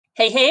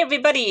Hey,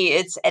 everybody,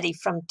 it's Eddie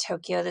from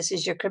Tokyo. This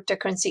is your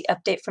cryptocurrency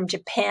update from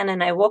Japan,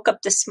 and I woke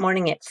up this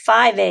morning at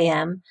 5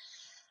 a.m.,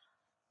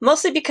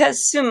 mostly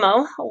because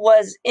Sumo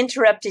was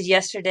interrupted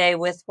yesterday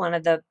with one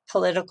of the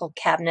political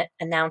cabinet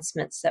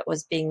announcements that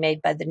was being made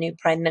by the new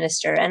prime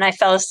minister, and I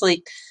fell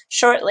asleep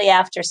shortly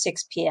after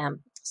 6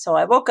 p.m. So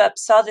I woke up,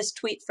 saw this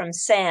tweet from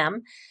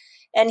Sam,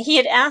 and he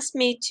had asked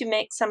me to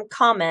make some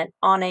comment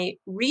on a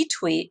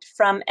retweet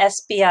from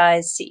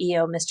SBI's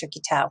CEO, Mr.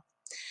 Kitao.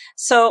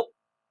 So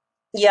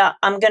yeah,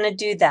 I'm going to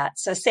do that.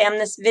 So Sam,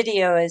 this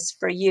video is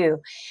for you.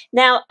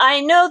 Now,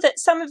 I know that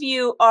some of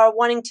you are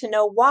wanting to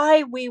know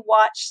why we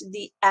watch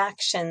the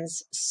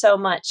actions so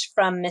much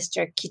from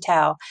Mr.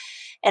 Kitao.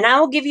 And I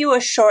will give you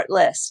a short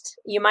list.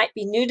 You might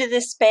be new to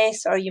this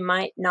space or you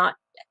might not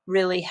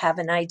really have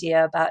an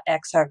idea about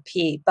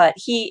XRP, but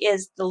he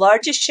is the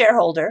largest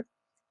shareholder,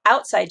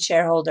 outside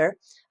shareholder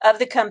of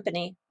the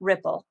company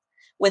Ripple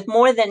with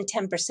more than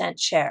 10%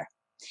 share.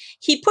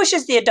 He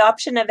pushes the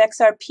adoption of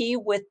XRP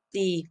with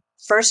the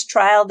first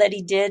trial that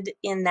he did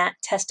in that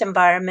test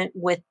environment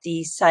with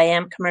the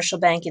Siam Commercial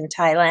Bank in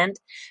Thailand,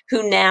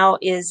 who now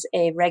is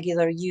a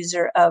regular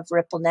user of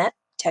RippleNet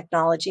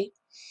technology.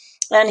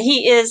 And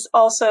he is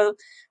also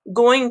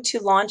going to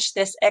launch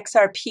this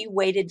XRP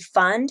weighted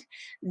fund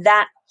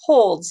that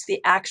holds the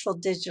actual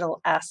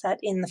digital asset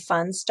in the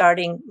fund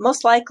starting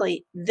most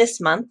likely this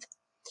month.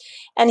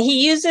 And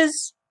he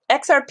uses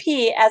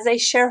XRP as a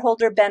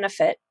shareholder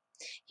benefit.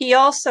 He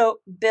also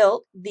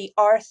built the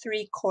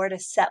R3 Corda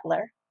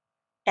settler,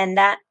 and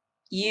that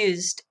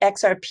used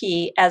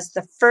XRP as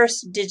the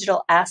first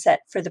digital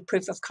asset for the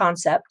proof of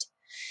concept.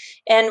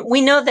 And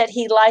we know that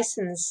he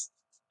licenses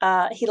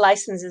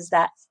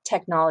that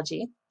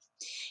technology.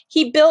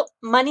 He built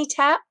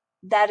MoneyTap,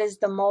 that is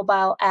the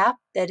mobile app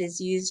that is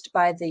used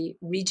by the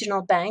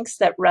regional banks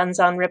that runs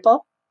on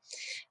Ripple.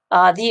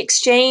 The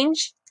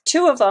exchange,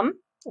 two of them,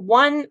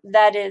 one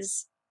that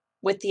is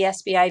with the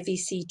SBI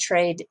VC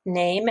trade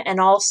name, and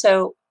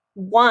also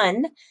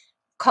one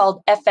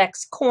called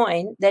FX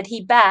Coin that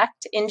he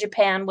backed in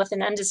Japan with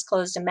an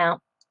undisclosed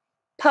amount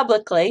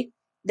publicly.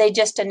 They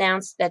just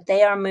announced that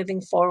they are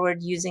moving forward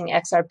using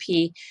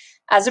XRP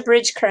as a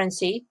bridge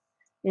currency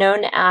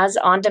known as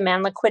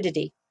on-demand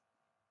liquidity.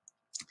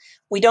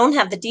 We don't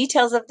have the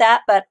details of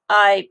that, but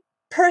I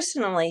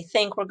personally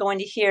think we're going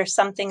to hear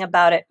something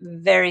about it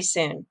very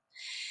soon.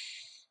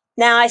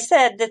 Now, I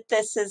said that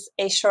this is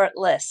a short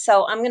list,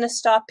 so I'm going to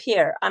stop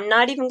here. I'm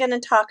not even going to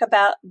talk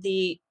about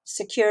the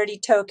security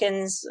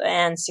tokens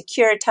and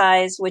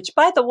SECURITIES, which,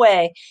 by the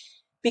way,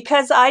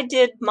 because I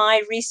did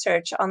my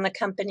research on the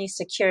company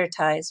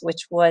SECURITIES,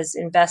 which was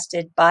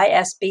invested by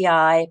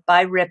SBI,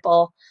 by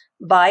Ripple,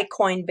 by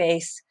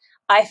Coinbase,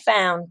 I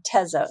found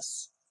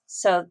Tezos.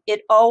 So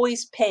it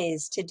always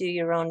pays to do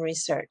your own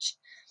research.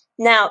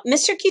 Now,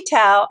 Mr.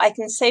 Kitao, I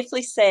can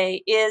safely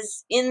say,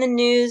 is in the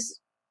news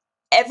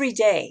every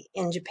day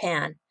in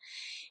Japan.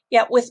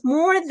 Yet with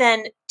more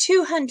than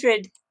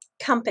 200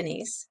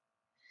 companies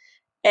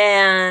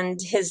and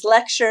his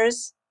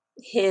lectures,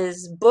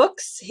 his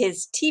books,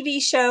 his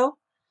TV show,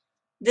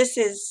 this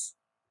is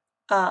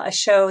a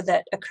show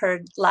that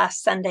occurred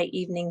last Sunday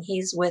evening.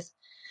 He's with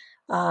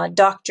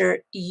Dr.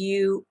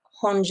 Yu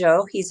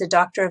Honjo. He's a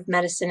doctor of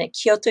medicine at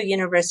Kyoto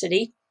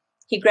University.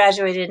 He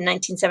graduated in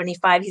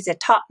 1975. He's a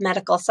top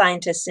medical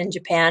scientist in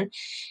Japan,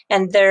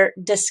 and they're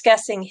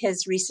discussing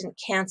his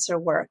recent cancer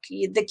work.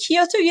 The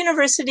Kyoto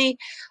University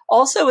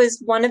also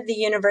is one of the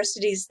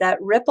universities that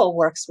Ripple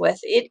works with.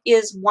 It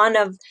is one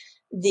of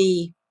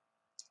the,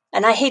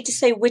 and I hate to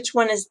say which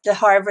one is the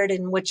Harvard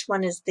and which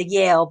one is the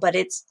Yale, but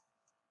it's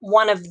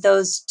one of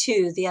those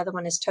two. The other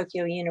one is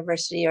Tokyo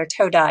University or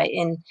Todai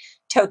in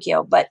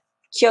Tokyo, but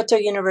Kyoto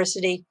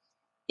University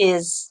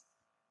is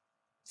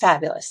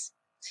fabulous.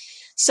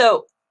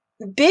 So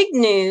big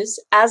news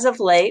as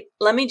of late.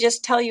 Let me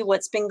just tell you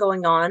what's been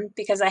going on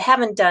because I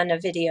haven't done a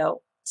video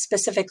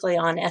specifically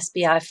on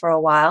SBI for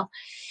a while.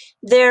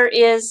 There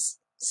is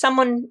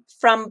someone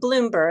from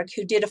Bloomberg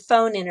who did a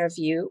phone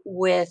interview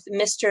with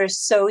Mr.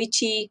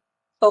 Soichi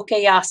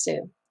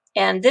Okayasu.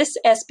 And this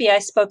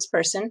SBI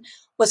spokesperson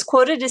was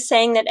quoted as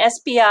saying that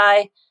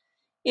SBI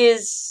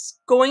is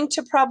going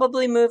to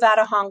probably move out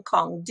of Hong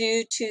Kong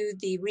due to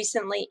the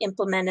recently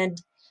implemented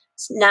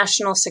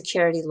national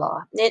security law.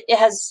 It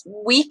has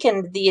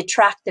weakened the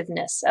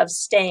attractiveness of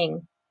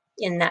staying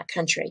in that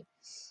country.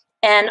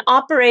 And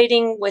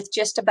operating with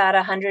just about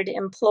 100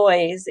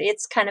 employees,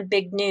 it's kind of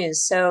big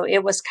news. So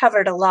it was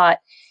covered a lot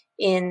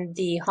in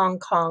the Hong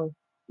Kong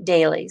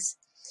dailies.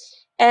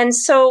 And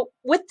so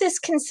with this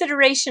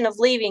consideration of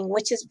leaving,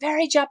 which is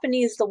very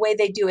Japanese the way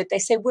they do it, they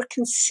say we're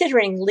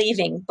considering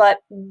leaving, but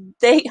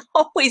they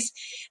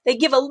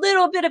give a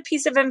little bit of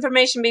piece of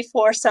information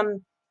before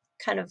some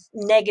kind of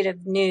negative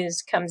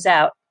news comes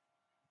out.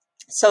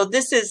 So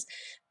this is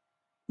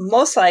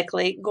most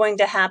likely going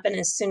to happen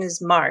as soon as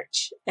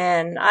March.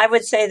 And I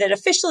would say that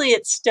officially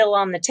it's still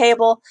on the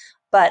table,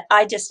 but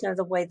I just know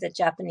the way that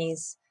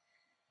Japanese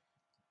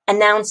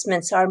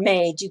announcements are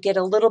made. You get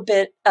a little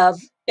bit of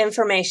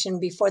information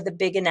before the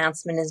big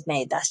announcement is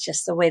made. That's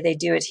just the way they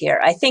do it here.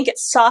 I think it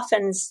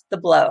softens the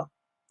blow.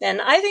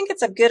 And I think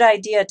it's a good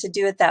idea to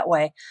do it that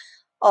way.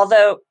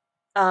 Although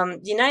the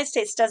United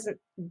States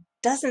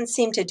doesn't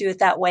seem to do it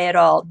that way at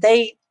all.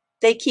 They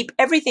keep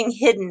everything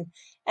hidden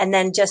and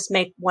then just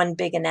make one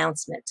big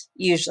announcement,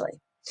 usually.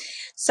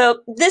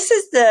 So this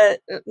is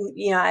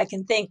I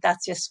can think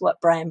that's just what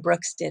Brian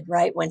Brooks did,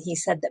 right? When he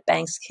said that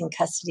banks can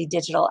custody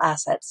digital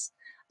assets.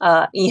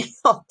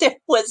 There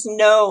was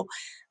no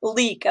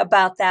leak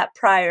about that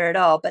prior at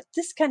all, but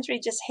this country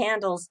just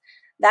handles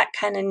that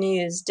kind of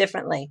news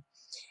differently.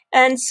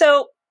 And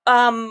so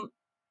Mr.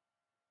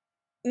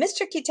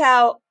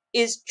 Kitao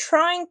is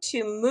trying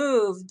to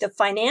move the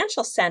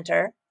financial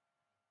center,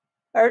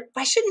 or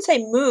I shouldn't say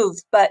move,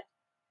 but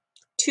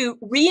to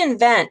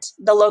reinvent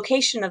the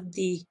location of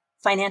the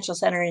financial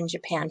center in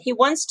Japan. He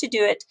wants to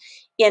do it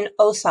in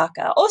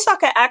Osaka.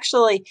 Osaka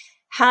actually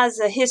has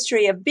a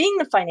history of being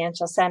the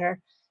financial center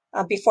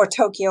before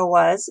Tokyo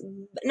was.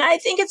 And I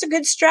think it's a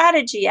good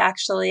strategy,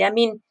 actually. I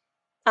mean,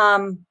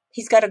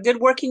 he's got a good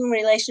working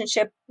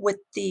relationship with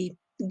the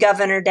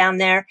governor down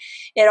there.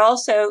 It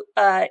also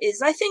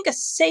is, I think, a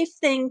safe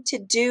thing to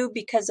do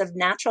because of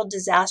natural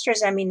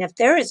disasters. I mean, if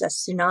there is a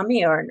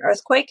tsunami or an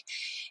earthquake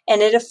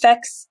and it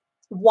affects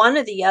one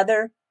of the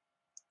other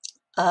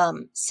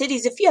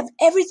cities, if you have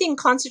everything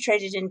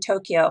concentrated in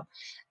Tokyo,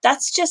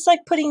 that's just like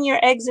putting your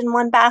eggs in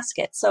one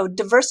basket. So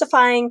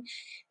diversifying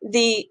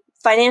the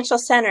financial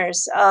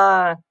centers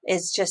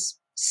is just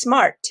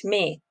smart to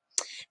me.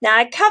 Now,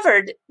 I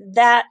covered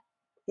that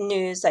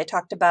news I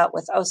talked about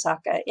with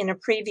Osaka in a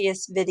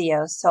previous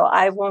video, so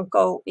I won't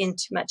go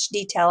into much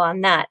detail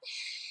on that.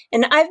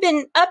 And I've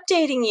been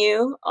updating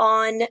you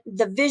on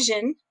the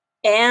vision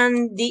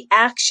and the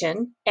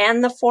action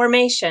and the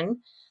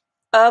formation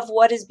of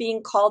what is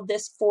being called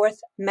this fourth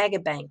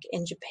megabank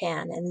in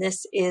Japan. And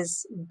this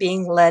is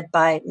being led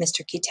by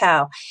Mr.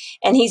 Kitao.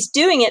 And he's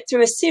doing it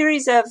through a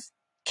series of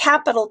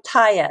capital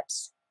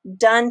tie-ups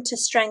done to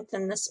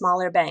strengthen the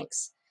smaller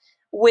banks,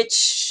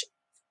 which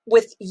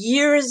with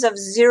years of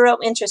zero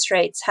interest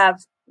rates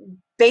have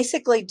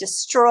basically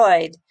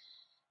destroyed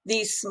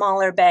these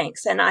smaller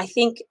banks. And I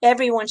think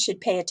everyone should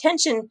pay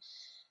attention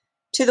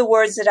to the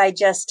words that I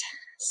just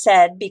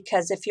said,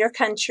 because if your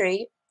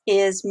country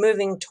is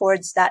moving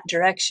towards that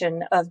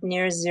direction of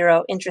near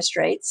zero interest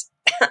rates,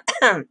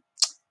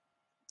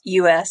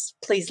 US,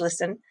 please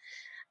listen,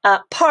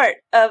 part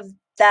of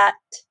that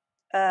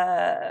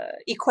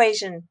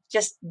equation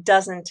just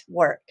doesn't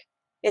work.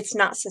 It's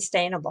not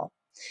sustainable.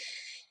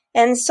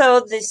 And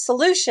so the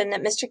solution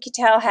that Mr.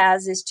 Kitao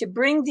has is to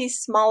bring these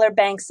smaller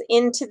banks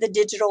into the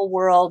digital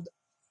world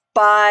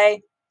by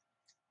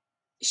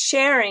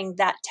sharing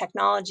that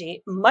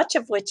technology, much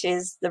of which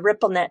is the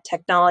RippleNet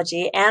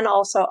technology and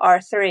also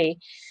R3,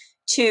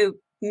 to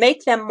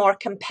make them more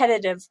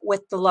competitive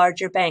with the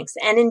larger banks.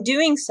 And in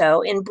doing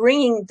so, in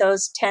bringing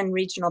those 10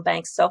 regional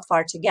banks so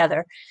far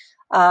together,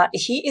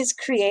 he is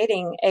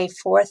creating a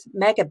fourth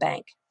mega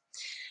bank.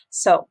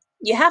 So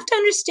you have to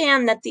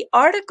understand that the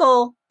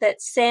article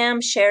that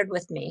Sam shared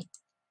with me,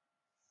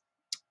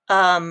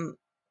 I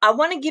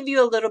want to give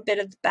you a little bit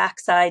of the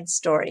backside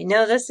story.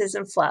 No, this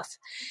isn't fluff.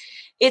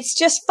 It's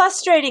just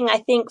frustrating, I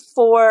think,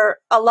 for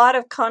a lot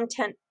of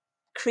content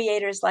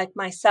creators like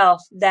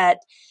myself that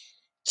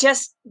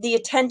just the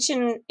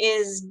attention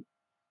is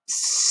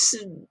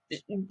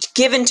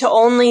given to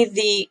only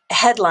the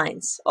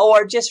headlines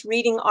or just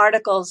reading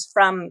articles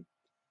from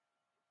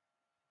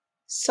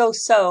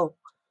so-so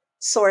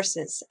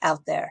sources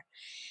out there.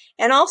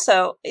 And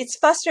also, it's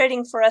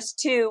frustrating for us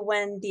too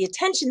when the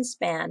attention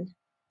span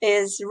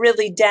is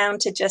really down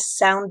to just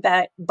sound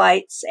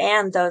bites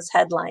and those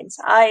headlines.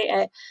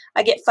 I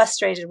get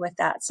frustrated with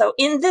that. So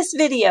in this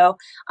video,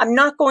 I'm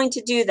not going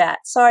to do that.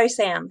 Sorry,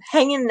 Sam.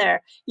 Hang in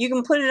there. You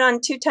can put it on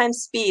 2 times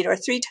speed or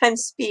 3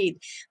 times speed,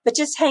 but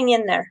just hang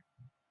in there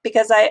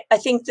because I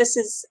think this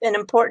is an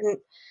important.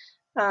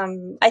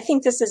 I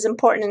think this is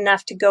important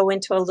enough to go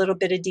into a little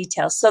bit of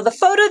detail. So the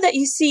photo that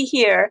you see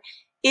here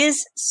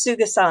is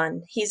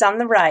Suga-san. He's on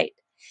the right,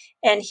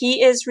 and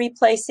he is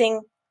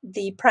replacing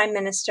the Prime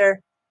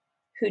Minister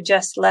who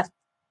just left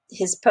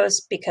his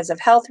post because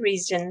of health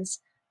reasons,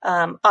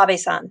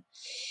 Abe-san.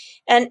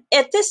 And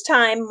at this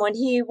time, when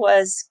he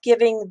was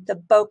giving the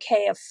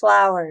bouquet of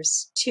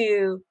flowers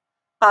to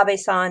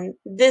Abe-san,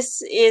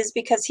 this is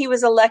because he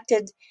was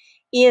elected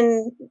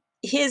in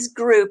his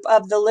group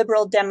of the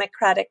Liberal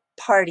Democratic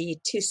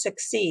Party to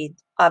succeed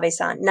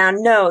Abe-san. Now,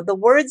 no, the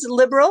words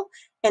liberal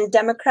and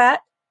Democrat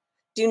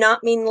do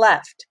not mean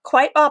left,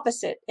 quite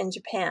opposite in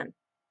Japan.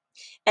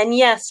 And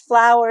yes,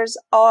 flowers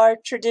are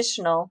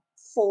traditional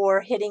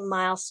for hitting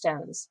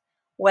milestones,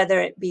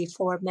 whether it be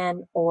for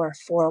men or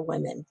for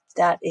women.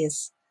 That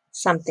is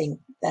something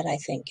that I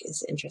think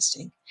is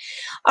interesting.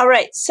 All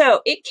right,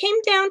 so it came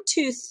down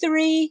to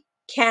 3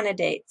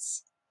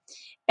 candidates,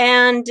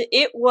 and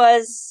it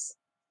was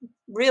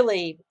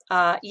really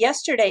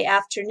yesterday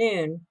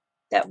afternoon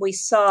that we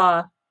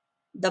saw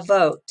the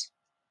vote.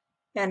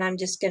 And I'm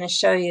just going to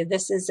show you,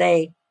 this is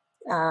a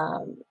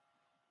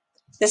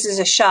This is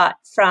a shot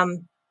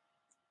from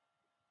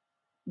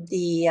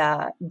the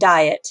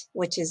Diet,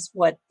 which is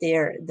what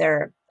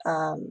their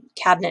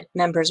cabinet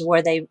members,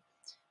 where they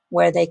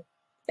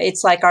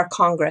it's like our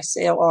Congress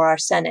or our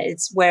Senate.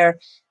 It's where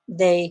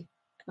they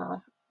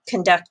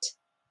conduct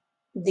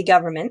the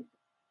government,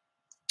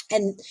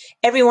 and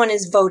everyone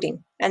is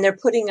voting, and they're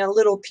putting a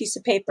little piece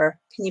of paper,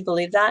 can you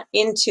believe that,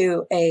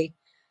 into a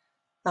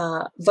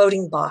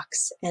voting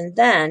box. And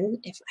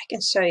then, if I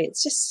can show you,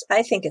 it's just,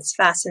 I think it's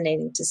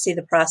fascinating to see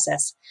the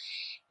process.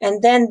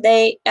 And then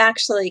they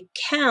actually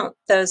count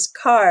those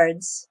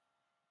cards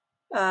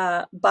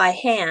by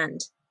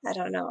hand. I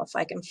don't know if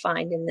I can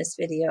find in this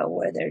video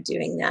where they're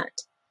doing that.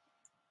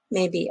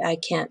 Maybe I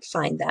can't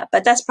find that,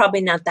 but that's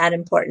probably not that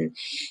important.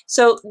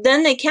 So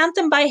then they count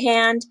them by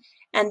hand,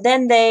 and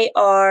then they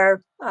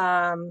are,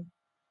 the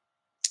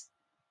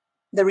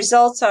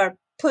results are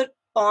put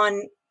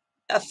on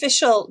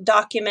official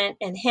document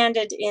and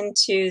handed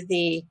into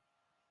the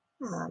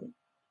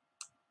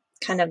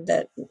kind of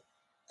the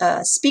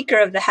Speaker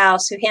of the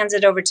House, who hands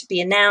it over to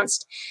be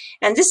announced.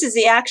 And this is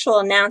the actual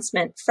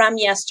announcement from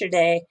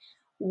yesterday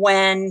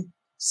when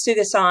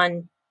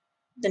Suga-san,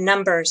 the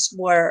numbers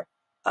were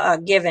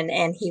given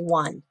and he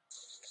won.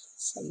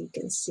 So you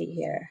can see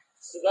here.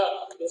 314、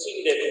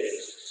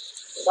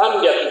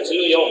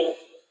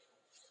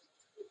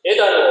枝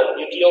野幸男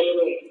君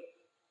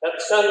134、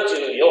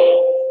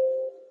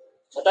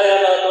片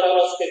山虎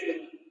之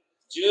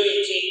助君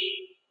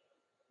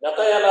11、中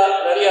山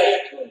成明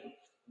君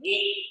2、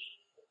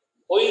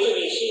小泉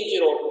進次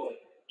郎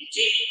君1。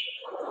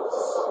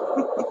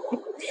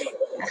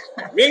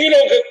右の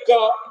結果、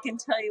I can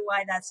tell you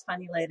why that's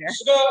funny later.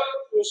 菅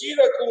義偉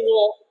君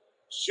を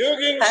衆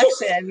議院所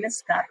Actually, I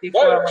missed that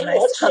before when I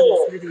saw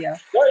this video.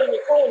 第2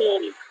項によ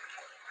り、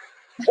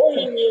本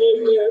院におい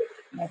て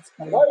内閣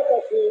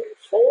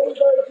総理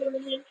大臣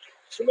に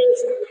指名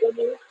するこ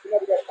とに決ま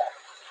りました。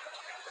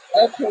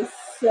Okay,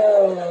 so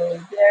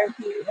there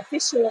he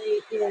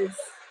officially is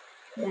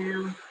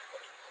now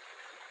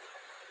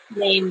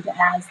named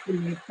as the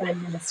new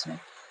Prime Minister.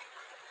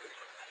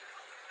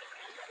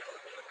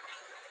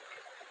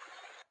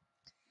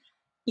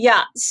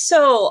 Yeah,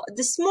 so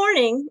this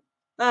morning,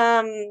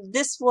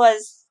 this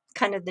was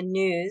kind of the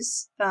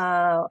news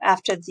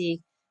after the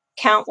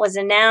count was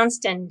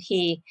announced, and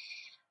he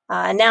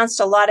announced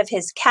a lot of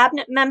his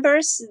cabinet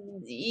members.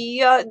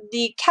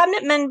 The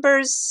cabinet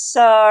members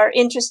are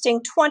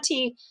interesting.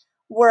 20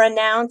 were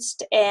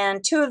announced,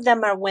 and 2 of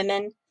them are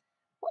women.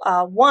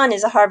 One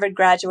is a Harvard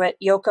graduate,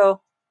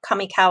 Yoko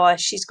Kamikawa.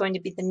 She's going to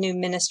be the new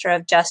Minister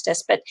of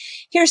Justice. But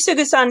here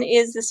Suga-san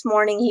is this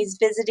morning. He's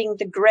visiting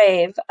the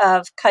grave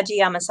of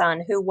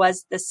Kajiyama-san, who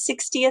was the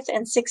 60th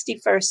and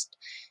 61st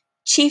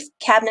Chief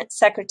Cabinet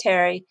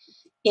Secretary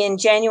in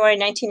January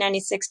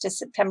 1996 to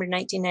September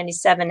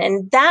 1997.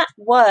 And that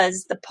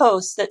was the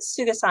post that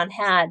Suga-san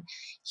had.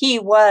 He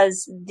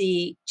was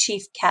the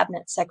Chief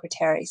Cabinet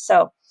Secretary.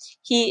 So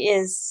he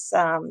is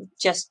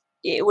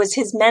it was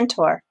his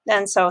mentor.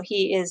 And so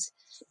he is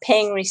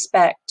paying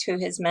respect to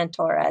his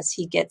mentor as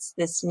he gets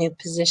this new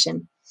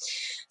position.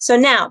 So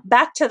now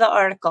back to the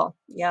article.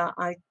 Yeah,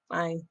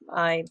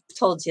 I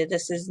told you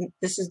this is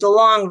the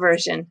long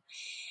version.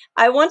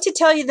 I want to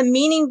tell you the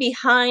meaning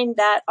behind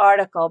that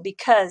article,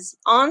 because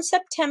on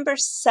September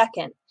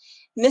 2nd,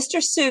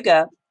 Mr.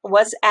 Suga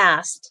was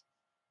asked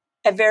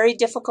a very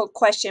difficult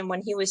question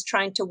when he was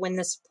trying to win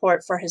the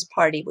support for his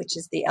party, which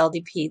is the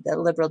LDP, the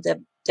Liberal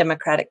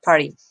Democratic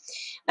Party.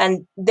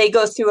 And they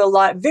go through a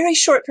lot, very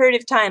short period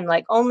of time,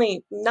 like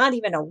only not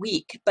even a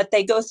week, but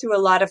they go through a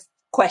lot of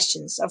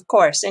questions, of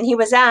course. And he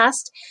was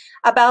asked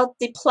about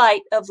the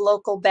plight of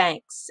local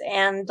banks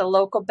and the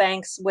local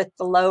banks with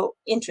the low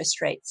interest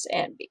rates,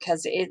 and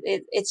because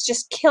it's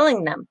just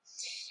killing them.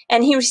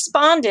 And he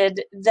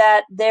responded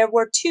that there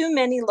were too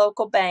many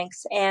local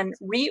banks and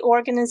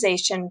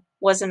reorganization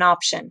was an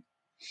option.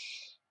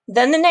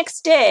 Then the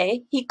next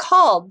day, he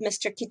called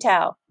Mr.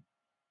 Kitao,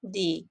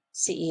 the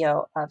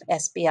CEO of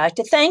SBI,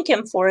 to thank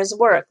him for his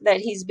work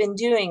that he's been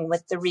doing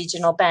with the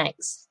regional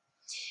banks.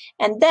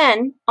 And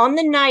then on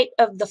the night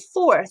of the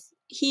 4th,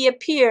 he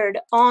appeared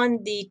on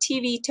the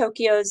TV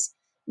Tokyo's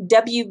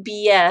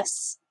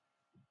WBS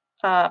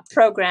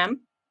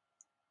program,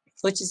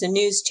 which is a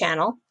news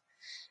channel.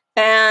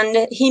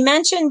 And he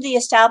mentioned the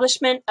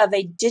establishment of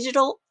a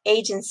digital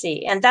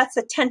agency, and that's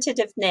a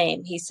tentative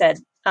name, he said,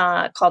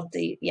 called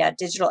the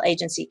digital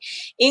agency,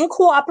 in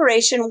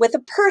cooperation with a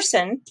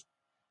person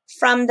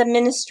from the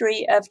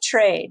Ministry of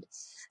Trade.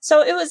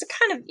 So it was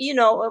kind of,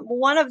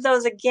 one of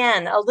those,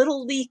 again, a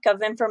little leak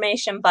of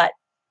information, but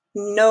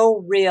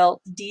no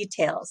real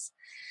details.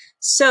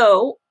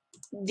 So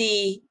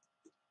the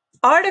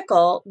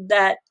article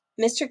that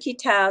Mr.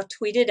 Kitao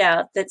tweeted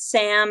out that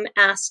Sam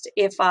asked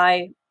if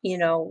I,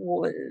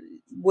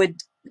 would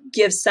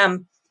give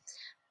some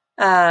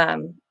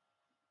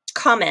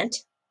comment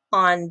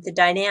on the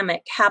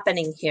dynamic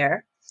happening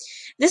here.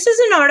 This is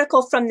an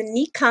article from the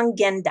Nikkan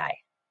Gendai,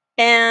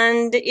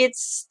 and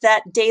it's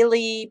that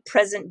daily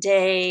present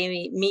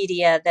day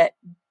media that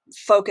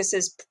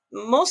focuses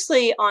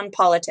mostly on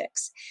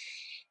politics.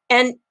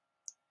 And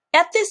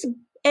at this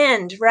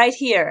end right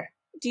here,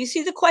 do you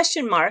see the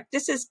question mark?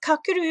 This is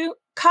kakuro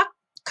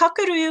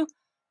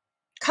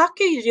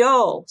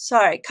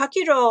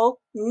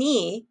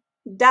ni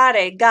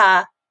dare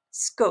ga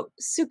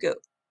suku,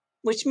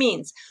 which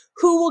means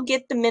who will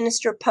get the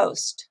minister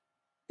post?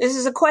 This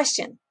is a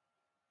question.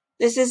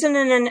 This isn't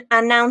an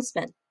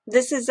announcement.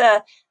 This is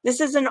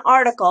an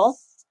article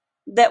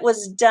that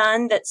was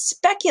done that's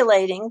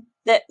speculating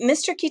that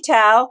Mr.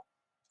 Kitao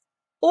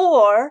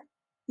or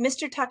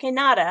Mr.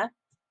 Takenada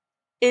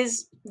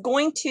is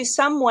going to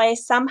some way,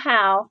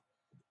 somehow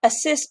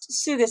assist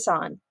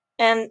Suga-san.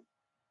 And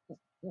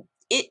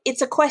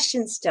it's a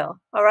question still,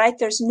 all right?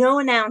 There's no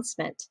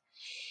announcement.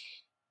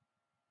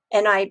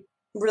 And I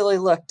really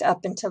looked up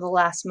until the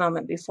last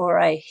moment before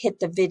I hit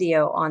the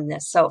video on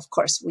this. So, of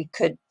course, we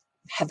could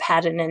have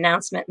had an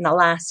announcement in the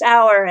last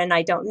hour, and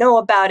I don't know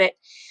about it.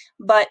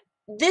 But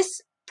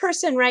this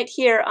person right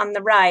here on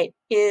the right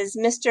is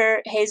Mr.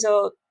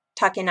 Heizo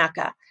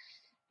Takenaka.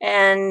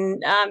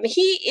 And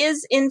he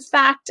is, in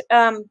fact,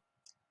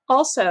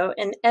 also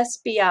an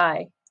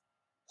SBI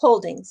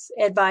Holdings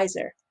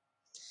advisor.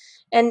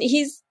 And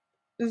he's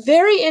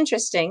very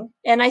interesting,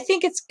 and I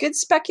think it's good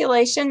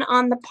speculation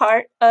on the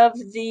part of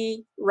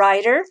the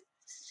writer,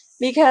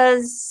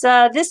 because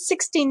this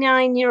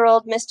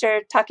 69-year-old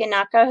Mr.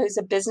 Takenaka, who's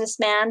a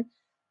businessman,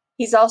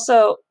 he's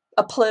also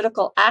a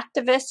political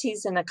activist,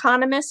 he's an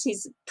economist,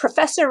 he's a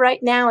professor right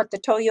now at the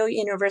Toyo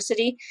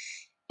University,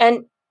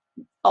 and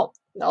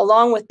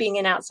along with being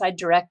an outside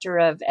director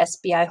of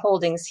SBI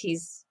Holdings,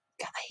 he's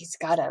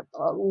got a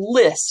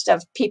list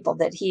of people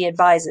that he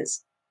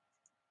advises.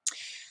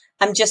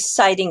 I'm just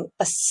citing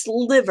a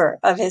sliver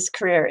of his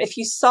career. If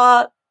you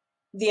saw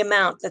the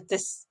amount that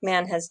this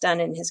man has done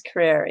in his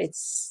career,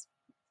 it's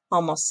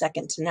almost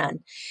second to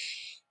none.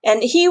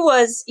 And he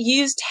was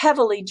used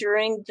heavily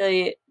during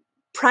the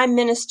Prime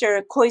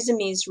Minister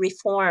Koizumi's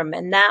reform,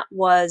 and that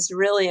was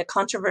really a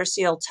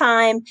controversial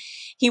time.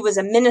 He was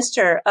a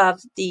minister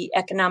of the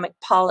economic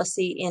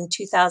policy in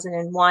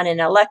 2001 and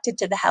elected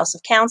to the House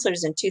of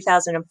Councillors in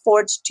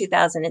 2004 to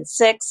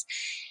 2006.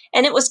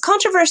 And it was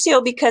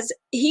controversial because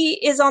he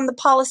is on the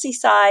policy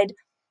side,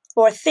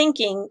 or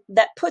thinking,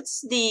 that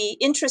puts the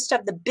interest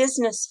of the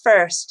business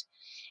first.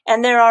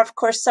 And there are, of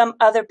course, some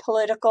other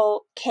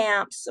political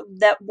camps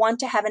that want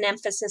to have an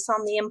emphasis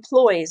on the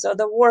employees or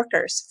the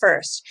workers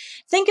first.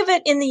 Think of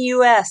it in the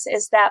US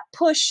as that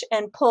push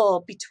and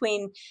pull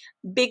between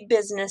big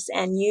business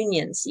and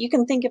unions. You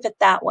can think of it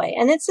that way.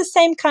 And it's the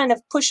same kind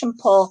of push and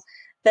pull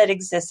that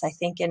exists, I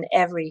think, in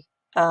every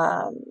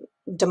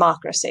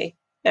democracy.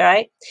 All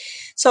right.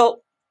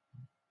 So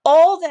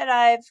all that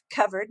I've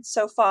covered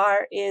so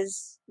far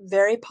is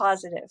very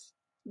positive,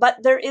 but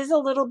there is a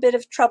little bit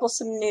of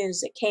troublesome news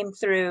that came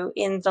through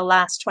in the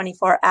last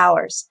 24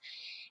 hours.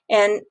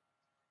 And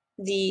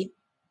the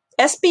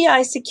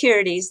SBI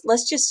Securities,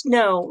 let's just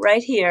know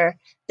right here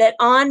that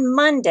on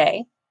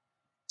Monday,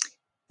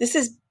 this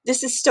is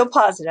still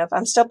positive.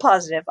 I'm still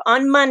positive.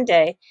 On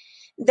Monday,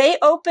 they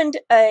opened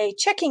a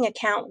checking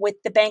account with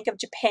the Bank of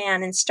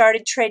Japan and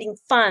started trading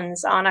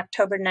funds on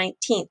October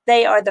 19th.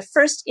 They are the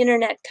first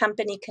internet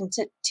company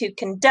to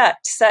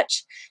conduct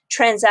such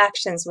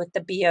transactions with the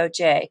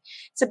BOJ.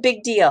 It's a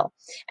big deal.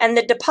 And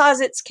the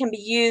deposits can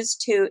be used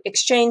to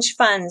exchange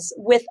funds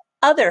with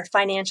other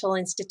financial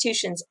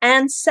institutions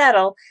and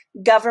settle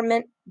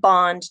government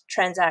bond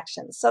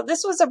transactions. So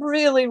this was a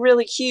really,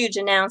 really huge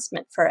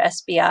announcement for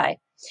SBI.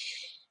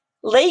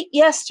 Late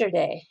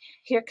yesterday,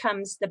 here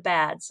comes the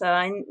bad.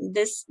 So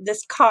this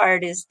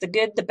card is the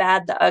good, the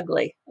bad, the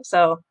ugly.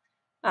 So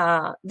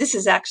this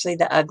is actually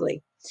the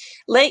ugly.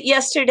 Late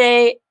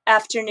yesterday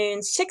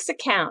afternoon, 6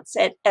 accounts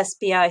at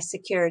SBI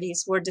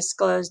Securities were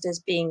disclosed as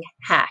being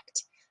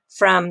hacked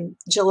from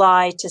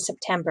July to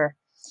September.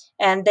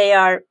 And they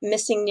are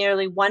missing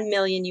nearly $1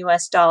 million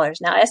US.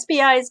 Now,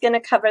 SBI is going to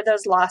cover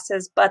those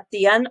losses, but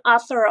the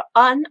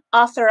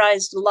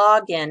unauthorized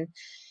login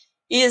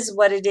is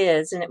what it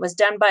is, and it was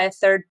done by a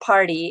third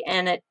party,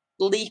 and it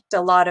leaked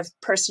a lot of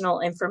personal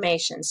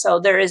information.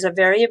 So there is a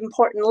very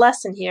important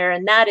lesson here,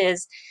 and that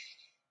is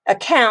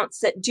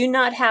accounts that do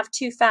not have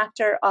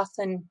two-factor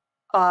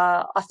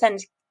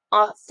authentication.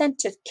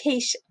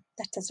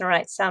 That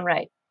doesn't sound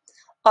right.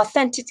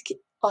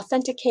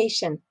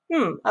 Authentication.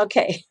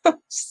 Okay.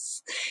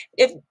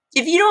 If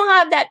you don't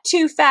have that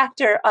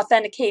two-factor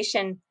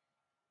authentication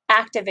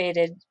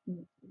activated,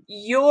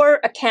 your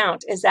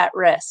account is at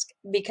risk,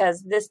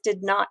 because this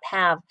did not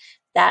have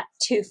that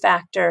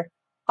two-factor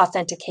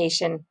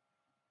authentication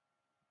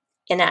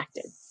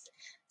enacted.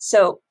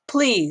 So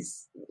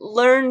please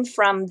learn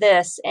from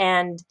this,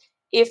 and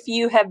if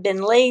you have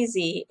been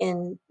lazy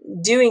in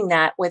doing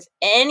that with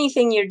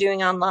anything you're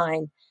doing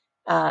online,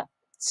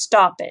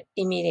 stop it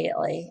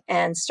immediately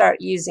and start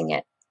using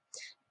it.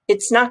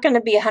 It's not going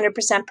to be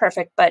 100%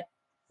 perfect, but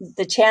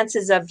the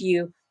chances of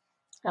you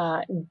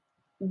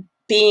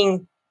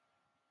being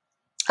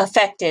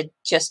affected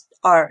just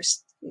are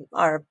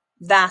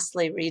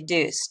vastly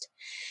reduced.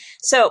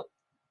 So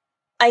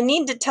I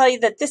need to tell you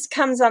that this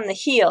comes on the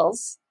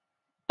heels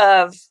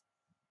of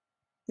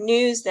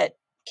news that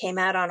came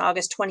out on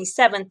August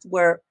 27th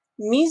were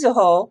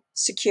SBI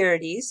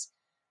Securities.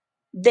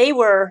 They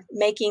were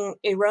making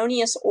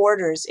erroneous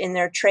orders in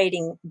their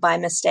trading by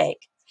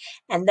mistake.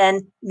 And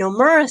then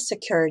Nomura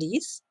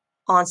Securities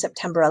on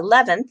September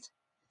 11th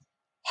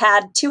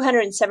had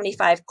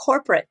 275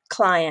 corporate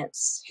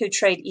clients who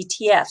trade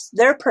ETFs.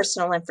 Their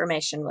personal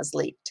information was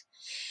leaked.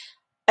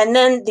 And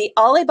then the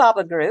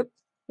Alibaba Group,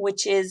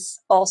 which is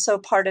also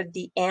part of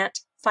the Ant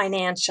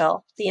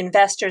Financial, the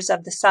investors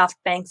of the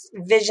SoftBank's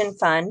Vision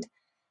Fund,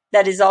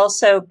 that is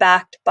also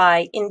backed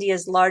by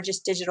India's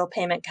largest digital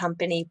payment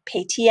company,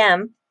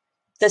 Paytm,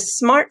 the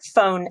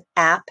smartphone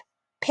app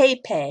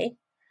PayPay,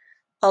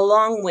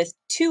 along with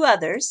two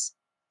others,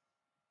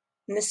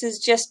 and this is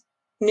just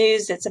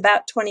news that's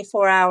about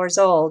 24 hours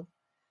old,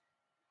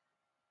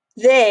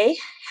 they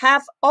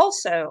have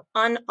also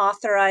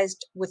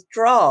unauthorized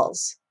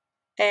withdrawals.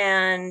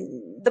 And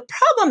the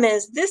problem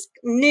is this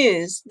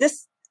news,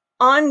 this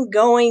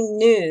ongoing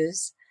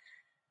news,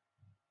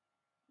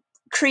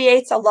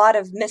 creates a lot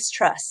of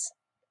mistrust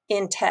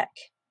in tech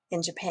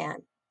in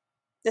Japan.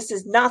 This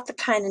is not the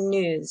kind of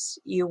news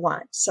you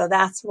want. So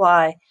that's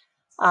why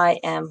I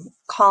am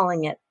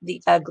calling it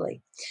the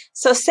ugly.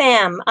 So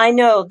Sam, I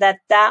know that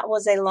that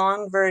was a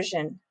long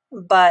version,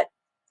 but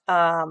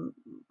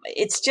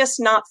it's just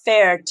not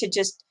fair to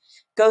just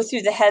go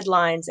through the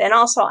headlines. And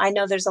also, I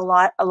know there's a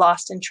lot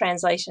lost in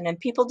translation, and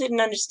people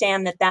didn't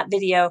understand that that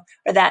video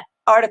or that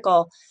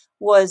article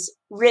was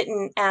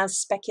written as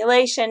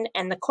speculation.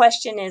 And the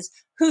question is,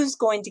 who's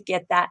going to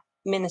get that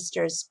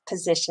minister's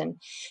position?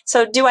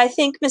 So do I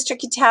think Mr.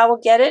 Kitao will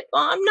get it?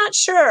 Well, I'm not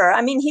sure.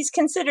 I mean, he's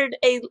considered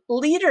a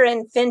leader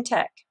in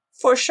fintech,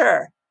 for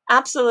sure.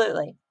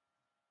 Absolutely.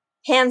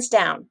 Hands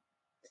down.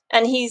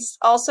 And he's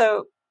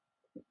also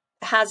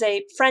has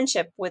a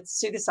friendship with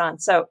Suga-san.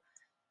 So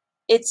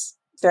it's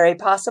very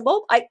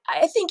possible. I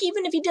think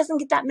even if he doesn't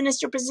get that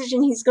minister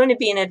position, he's going to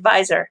be an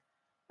advisor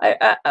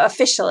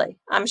officially,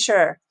 I'm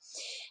sure.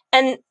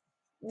 And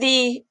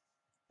the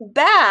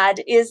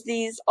bad is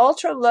these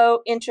ultra low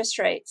interest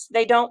rates.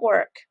 They don't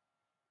work.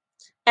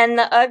 And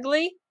the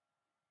ugly,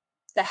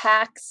 the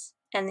hacks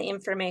and the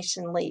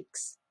information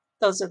leaks.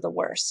 Those are the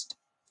worst.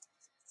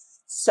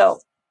 So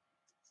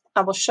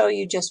I will show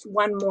you just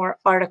one more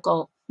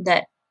article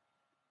that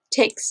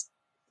takes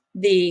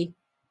the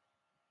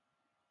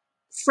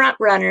front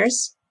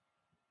runners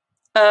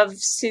of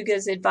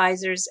Suga's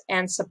advisors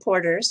and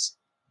supporters.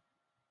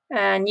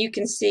 And you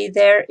can see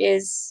there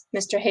is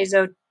Mr.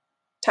 Heizo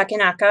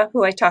Takenaka,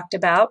 who I talked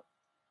about,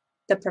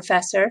 the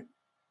professor.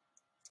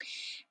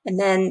 And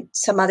then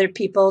some other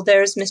people.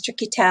 There's Mr.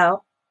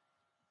 Kitao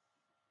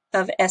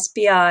of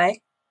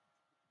SBI.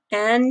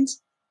 And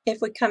if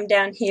we come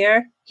down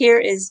here, here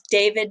is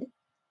David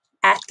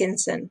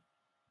Atkinson.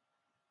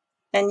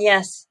 And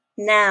yes,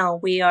 now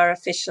we are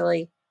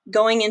officially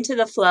going into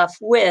the fluff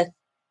with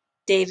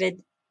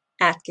David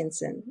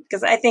Atkinson,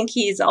 because I think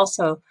he's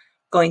also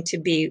going to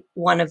be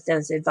one of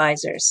those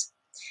advisors.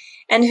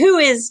 And who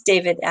is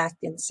David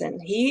Atkinson?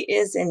 He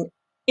is an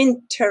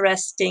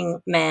interesting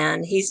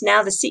man. He's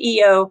now the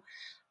CEO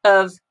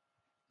of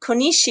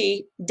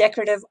Konishi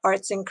Decorative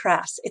Arts and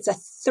Crafts. It's a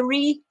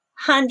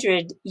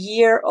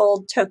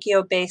 300-year-old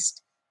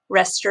Tokyo-based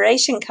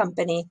restoration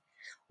company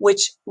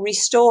which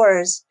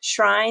restores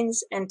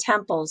shrines and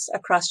temples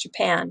across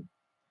Japan.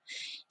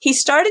 He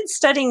started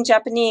studying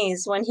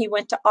Japanese when he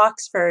went to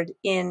Oxford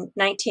in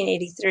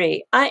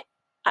 1983. I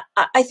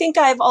think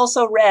I've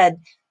also read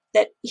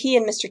that he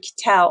and Mr.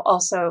 Kitao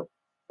also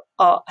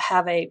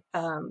have a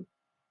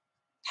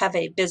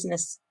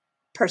business,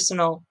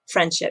 personal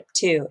friendship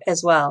too,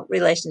 as well,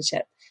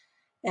 relationship.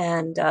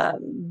 And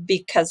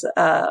because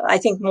I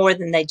think more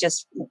than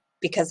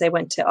because they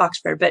went to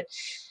Oxford. But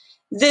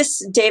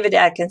this David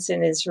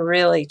Atkinson is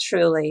really,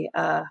 truly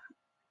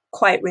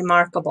quite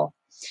remarkable.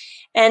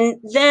 And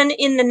then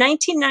in the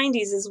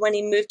 1990s is when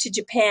he moved to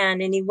Japan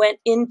and he went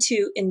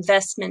into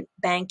investment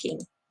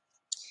banking.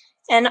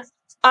 And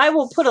I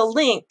will put a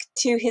link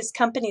to his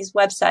company's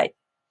website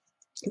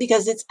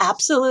because it's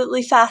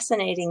absolutely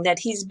fascinating that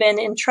he's been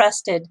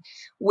entrusted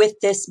with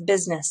this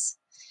business.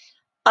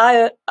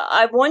 I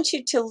want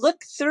you to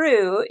look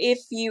through, if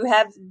you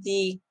have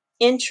the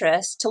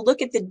interest, to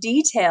look at the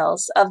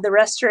details of the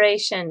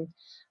restoration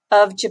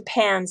of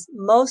Japan's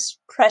most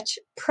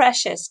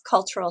precious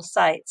cultural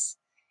sites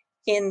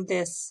in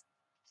this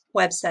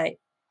website.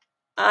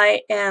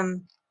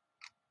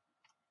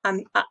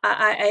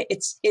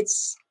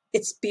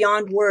 It's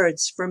beyond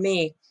words for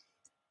me.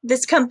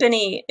 This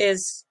company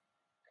is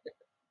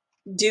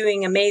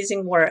doing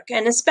amazing work,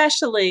 and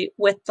especially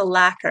with the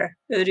lacquer,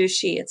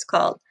 urushi it's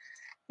called.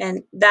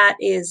 And that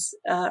is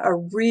a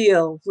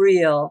real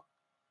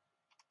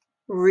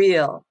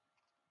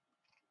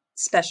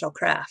special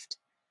craft.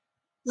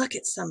 Look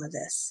at some of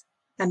this.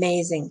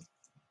 Amazing.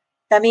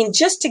 I mean,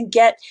 just to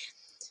get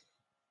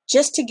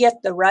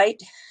the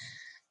right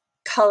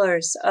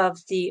colors of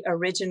the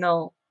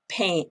original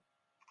paint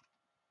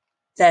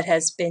that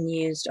has been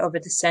used over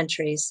the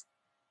centuries.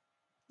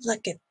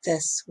 Look at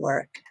this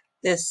work.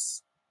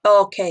 This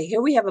Okay,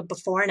 here we have a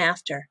before and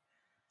after.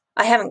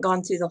 I haven't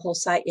gone through the whole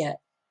site yet.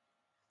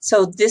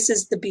 So this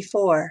is the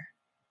before.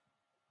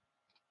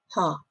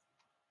 Huh.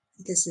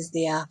 This is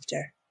the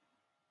after.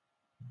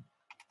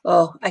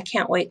 Oh, I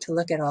can't wait to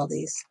look at all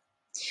these.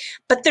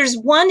 But there's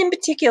one in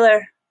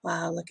particular.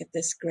 Wow, look at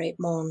this great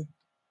moon.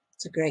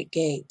 It's a great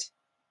gate.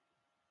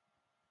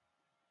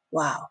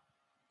 Wow.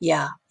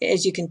 Yeah,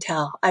 as you can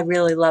tell, I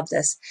really love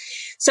this.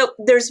 So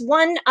there's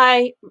one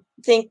I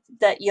think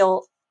that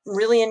you'll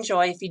really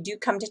enjoy if you do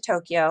come to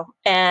Tokyo,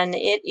 and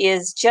it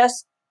is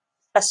just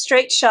a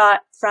straight shot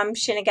from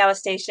Shinagawa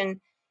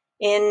Station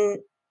in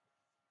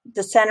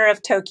the center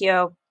of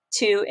Tokyo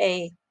to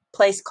a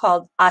place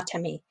called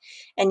Atami,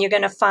 and you're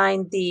going to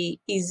find the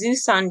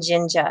Izusan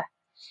Jinja,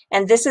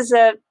 and this is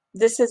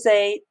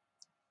a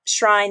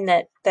shrine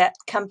that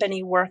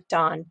company worked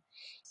on.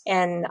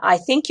 And I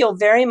think you'll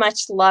very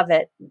much love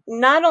it,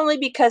 not only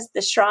because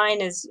the shrine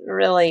is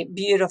really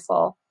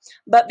beautiful,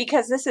 but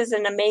because this is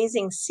an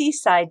amazing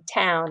seaside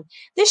town.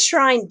 This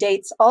shrine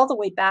dates all the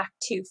way back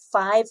to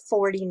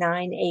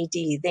 549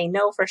 AD. They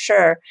know for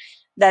sure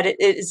that it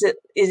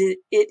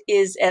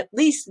is at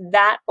least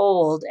that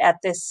old at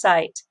this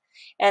site.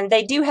 And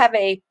they do have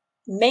a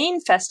main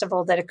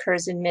festival that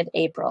occurs in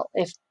mid-April,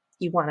 if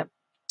you want to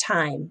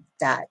time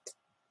that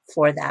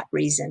for that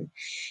reason.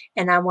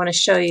 And I want to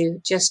show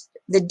you just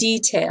the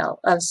detail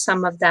of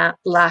some of that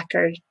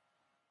lacquered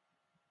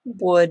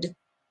wood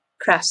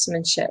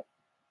craftsmanship.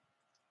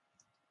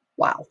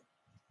 Wow.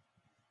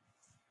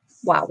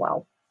 Wow,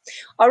 wow.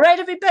 All right,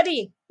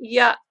 everybody.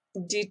 Yeah,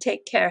 do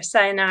take care.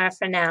 Sayonara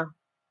for now.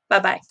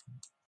 Bye-bye.